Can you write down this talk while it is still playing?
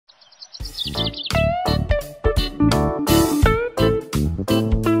What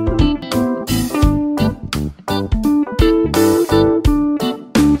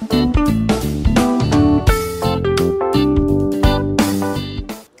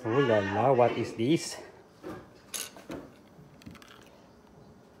is this?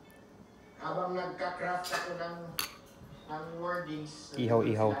 Habang nagka-craft ako ng wordings.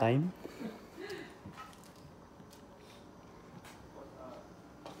 Ihaw-ihaw time.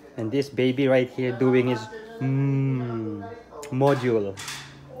 And this baby right here doing his module.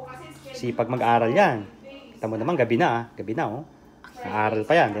 Sipag mag-aral yan. Kita mo naman, gabi na oh. Naaral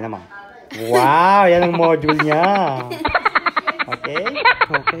pa yan, di naman. Wow, yan ang module niya. Okay,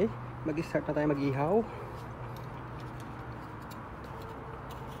 okay. Mag-start na tayo mag-ihaw.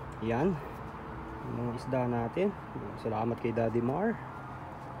 Yan. Yung mga isda natin. Salamat kay Daddy Mar.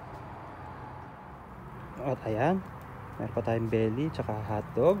 At ayan. Meron pa tayong belly, tsaka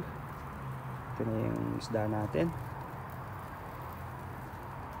hotdog. Ito na yung isda natin.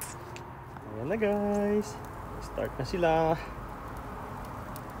 Ayan na guys. Start na sila.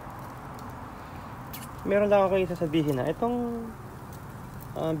 Meron lang ako yung sasabihin na itong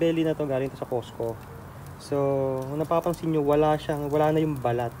belly na to galing to sa Costco. So, kung napapansin nyo, wala na yung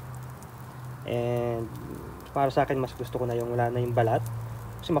balat. And para sa akin, mas gusto ko na yung wala na yung balat.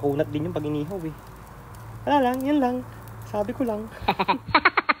 Kasi makunat din yung pag inihaw eh. Wala lang, yan lang. Sabi ko lang.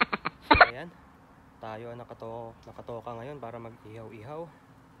 So, ayan. Tayo nakatoka ngayon para mag-ihaw-ihaw.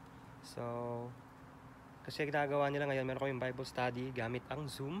 So, kasi ginagawa nila ngayon, meron kaming Bible study gamit ang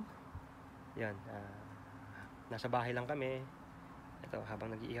Zoom. Yan. Nasa bahay lang kami. Ito,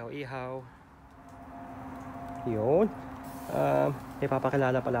 habang nag-iihaw-ihaw. Yun. May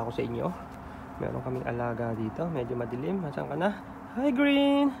papakilala pala ako sa inyo. Meron kaming alaga dito. Medyo madilim. Nasaan ka na? Hi,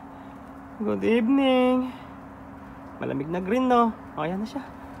 Green! Good evening! Malamig na Green, no? O, ayan na siya.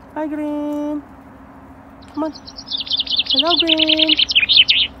 Hi, Green! Come on! Hello, Green!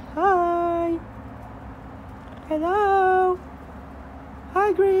 Hi! Hello! Hi,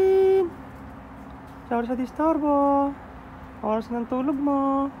 Green! Sorry sa disturbo. Oras ng tulog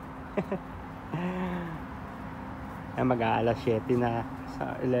mo. Ay, mag-aalas 7 na.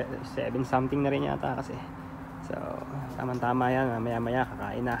 7 something na rin yata kasi. So, tama-tama yan. Maya-maya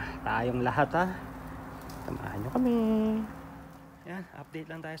kakain na tayong lahat ha. Samahan nyo kami. Yan, update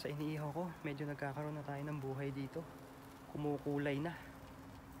lang tayo sa iniihaw ko. Medyo nagkakaroon na tayo ng buhay dito. Kumukulay na.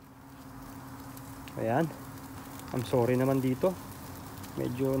 Ayan. I'm sorry naman dito.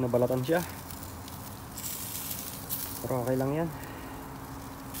 Medyo nabalatan siya. Pero okay lang yan.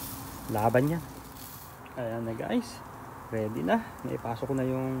 Laban yan. Ayan na guys. Ready na. Naipasok ko na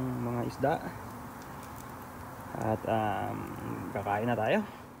yung mga isda. At kakain na tayo.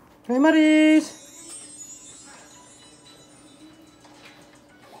 Hey Maris!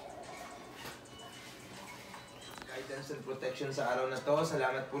 Guidance and protection sa araw na to.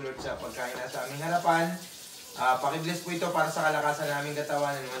 Salamat po Lord sa pagkain na sa aming harapan. Pakibless po ito para sa kalakasan ng aming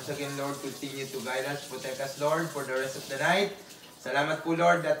katawan. And once again, Lord, continue to guide us, protect us, Lord, for the rest of the night. Salamat po,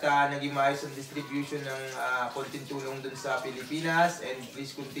 Lord, at naging maayos ang distribution ng konting tulong dun sa Pilipinas. And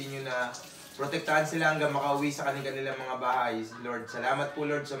please continue na protektahan sila hanggang makauwi sa kanilang mga bahay. Lord, salamat po,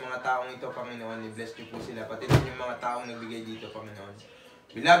 Lord, sa mga taong ito, Panginoon. I-bless niyo po sila, pati din yung mga taong nagbigay dito, Panginoon.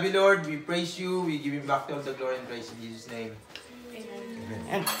 We love you, Lord. We praise you. We give you back all the glory and praise in Jesus' name.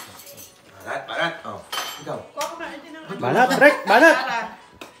 Amen. Barat. Oh, ikaw. Banat, Rek! Banat!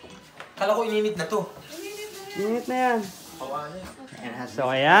 Kala ko ininit na to. Init na yan. So,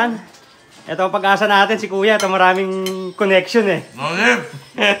 ayan. Ito ang pag-asa natin, si Kuya. Ito maraming connection eh.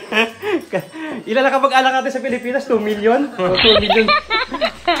 Ilan na kapag-alak natin sa Pilipinas? 2 million? O 2 million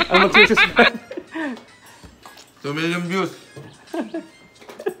ang magsususpan. 2 million views.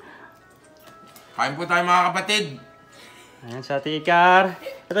 Kain po tayo mga kapatid. Ayan, sa Tikar.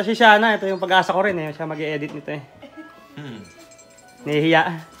 Ito si Shana. Ito yung pag-asa ko rin eh. Siya mag-e-edit nito eh.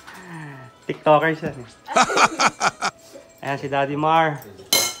 Nahihiya. TikToker siya eh. Ayan si Daddy Mar.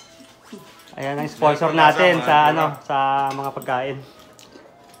 Ayan ang sponsor natin sa sa mga pagkain.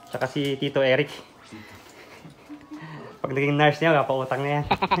 Tsaka si Tito Eric. Pag naging nurse niya, pautang na yan.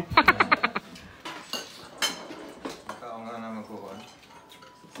 Ikaw nga na magkukuha.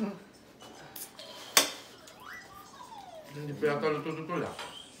 Hindi pa yata luto-luto lang.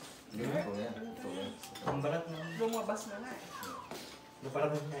 Hindi po yan. Ang balat na. Lumabas na nga.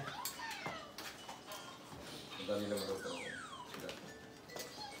 Napalat na niya. Ang dami lang maluto.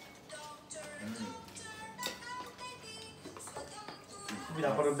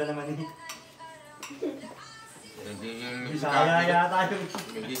 Pinaparog na naman eh. Nagiging Bisaya yata yun.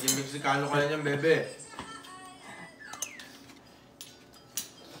 Nagiging Mexicano ka na niyan, bebe.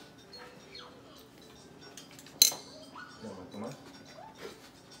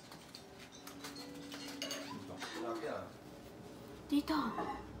 Tito,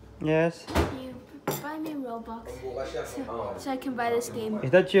 Yes. you buy me Robux so I can buy this game.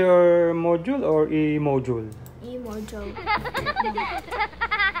 Is that your module or e-module? E-Mojo.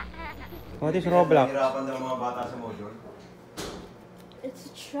 What is Roblox? Hirapan daw mga bata sa module. It's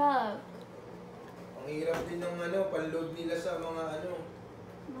a truck. Ang hirap din ng panload nila sa mga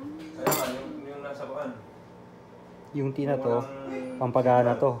Kaya nga, yung nasa buwan. Yung tina to,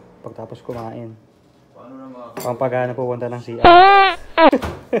 pampagana to, pagtapos kumain. Paano na mga... Pampagana pupunta ng CR. Kaya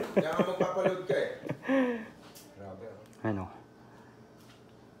nga magpapaload ka eh. Grabe. Ano?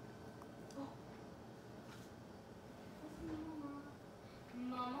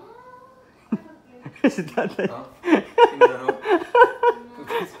 Si tatay.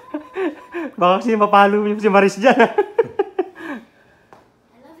 Baka kasi mapalo mo si Maris dyan. I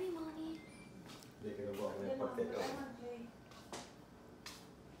love you, Mommy.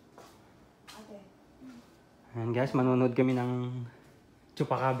 Ayan guys, manonood kami ng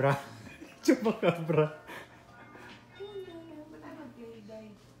Chupacabra. Chupacabra.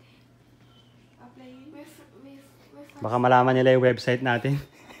 Baka malaman nila yung website natin.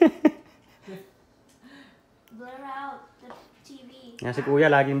 Blur out the TV. Yan si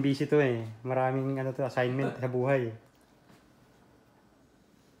Kuya, laging busy to eh. Maraming assignment sa buhay.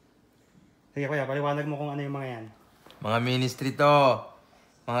 Sige Kuya, paliwanag mo kung ano yung mga yan. Mga ministry to.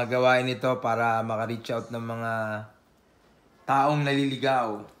 Mga gawain ito para maka-reach out ng mga taong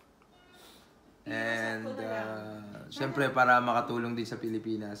naliligaw. And syempre para makatulong din sa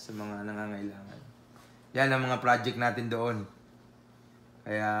Pilipinas sa mga nangangailangan. Yan ang mga project natin doon.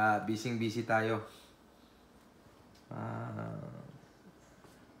 Kaya busy tayo.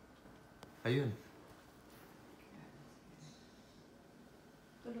 Ayun.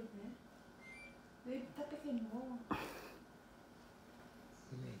 Tulog na? Wait, tapikin mo.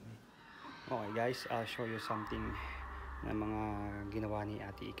 Okay guys, I'll show you something na mga ginawa ni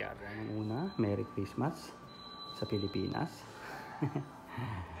Ate Ikar. Ang una, Merry Christmas sa Pilipinas.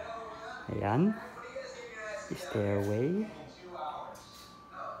 Ayan. Stairway.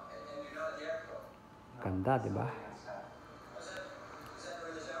 Ganda, di ba?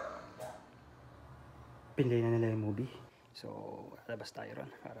 Pinlay na nila yung movie. So, labas tayo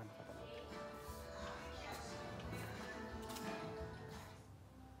ron para makapanood.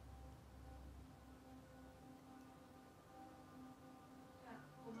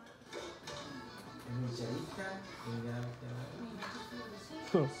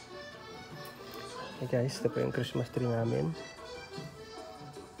 Hey guys, ito po yung Christmas tree namin.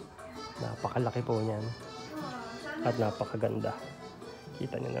 Napakalaki po niyan. At napakaganda.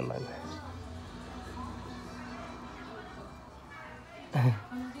 Kita nyo naman. Alright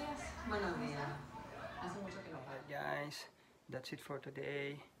guys, that's it for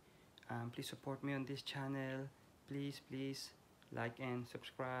today. Please support me on this channel. Please like and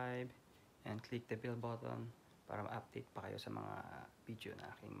subscribe. And click the bell button para ma-update pa kayo sa mga video na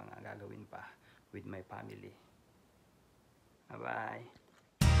aking mga gagawin pa with my family. Bye-bye!